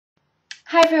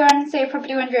Hi everyone, so you're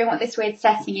probably wondering what this weird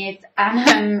setting is,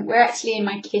 and we're actually in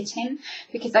my kitchen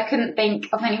because I couldn't think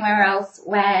of anywhere else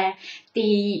where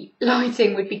the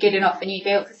lighting would be good enough and you'd be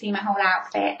able to see my whole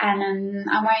outfit, and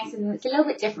I'm wearing something that's a little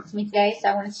bit different for me today, so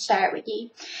I wanted to share it with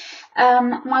you.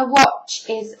 My watch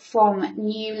is from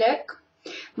New Look.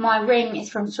 My ring is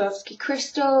from Swarovski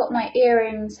Crystal. My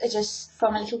earrings are just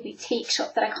from a little boutique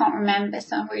shop that I can't remember,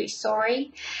 so I'm really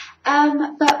sorry.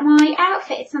 But my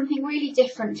outfit is something really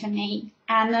different for me,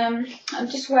 and I'm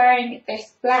just wearing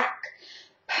this black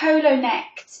polo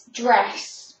necked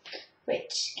dress,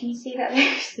 which, can you see that?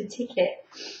 There's the ticket.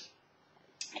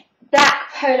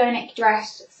 Black polo neck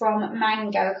dress from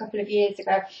Mango a couple of years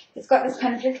ago. It's got this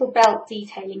kind of little belt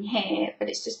detailing here, but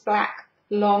it's just black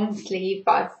long sleeve,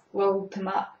 but I've rolled them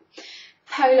up.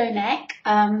 Polo neck,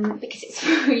 because it's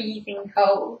freezing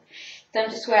cold. So I'm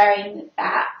just wearing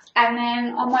that. And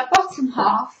then on my bottom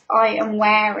half, I am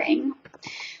wearing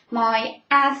my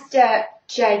Asda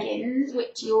jeggings,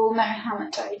 which you all know how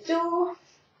much I adore.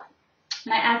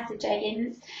 My Asda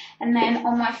jeggings. And then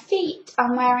on my feet,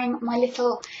 I'm wearing my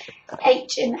little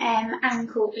H&M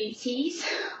ankle booties,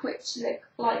 which look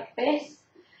like this.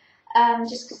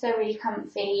 Just because they're really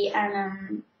comfy,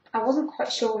 and I wasn't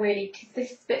quite sure really, because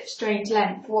this is a bit strange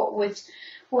length,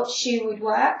 what shoe would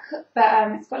work,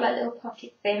 but it's got like little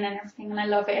pockets in and everything, and I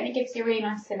love it, and it gives you a really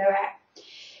nice silhouette.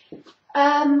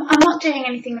 I'm not doing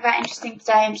anything that interesting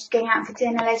today. I'm just going out for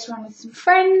dinner later on with some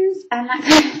friends and that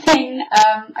kind of thing.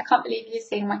 I can't believe you're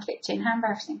seeing my kitchen. How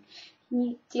embarrassing.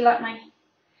 Do you like my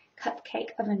cupcake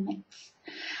oven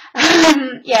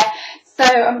mix? Yeah, so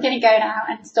I'm going to go now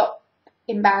and stop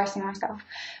embarrassing myself.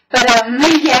 But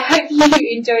yeah, hope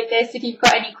you enjoyed this. If you've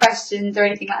got any questions or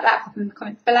anything like that, pop them in the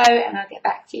comments below and I'll get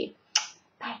back to you.